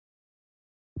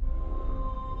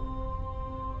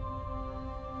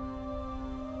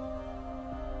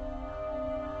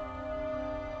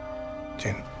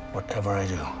Jin, whatever I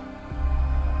do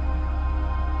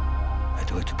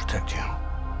it to protect you.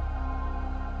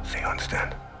 So you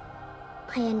understand?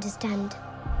 I understand.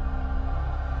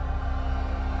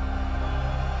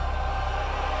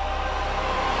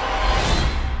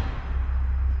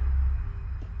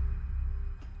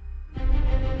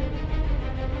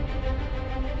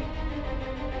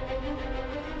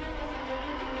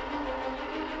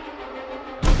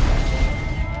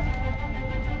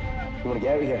 You want to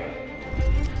get out of here?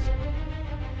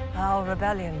 Our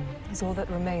rebellion is all that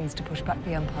remains to push back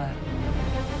the Empire.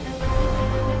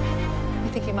 We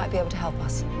think you might be able to help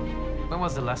us. When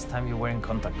was the last time you were in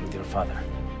contact with your father?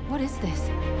 What is this?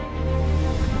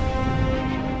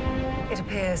 It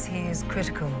appears he is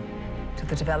critical to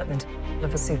the development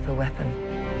of a super weapon.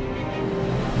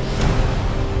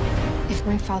 If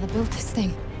my father built this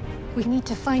thing, we need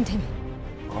to find him.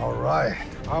 All right.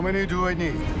 How many do I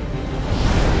need?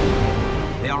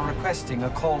 They are requesting a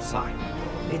call sign.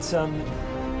 It's,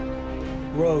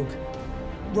 Rogue.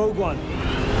 Rogue One.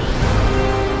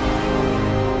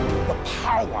 The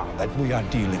power that we are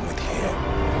dealing with here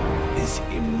is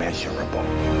immeasurable.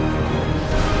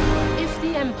 If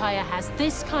the Empire has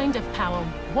this kind of power,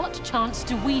 what chance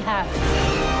do we have?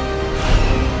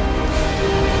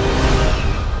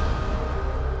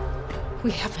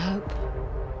 We have hope.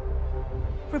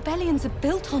 Rebellions are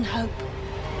built on hope.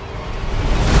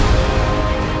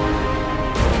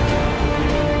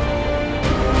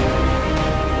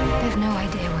 They've no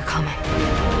idea we're coming.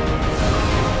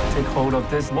 Take hold of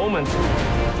this moment.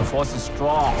 The Force is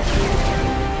strong.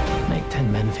 Make 10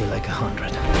 men feel like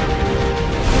 100.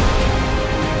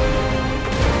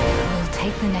 We'll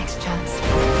take the next chance.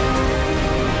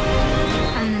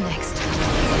 And the next.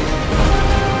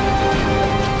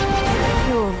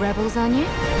 You're rebels, aren't you?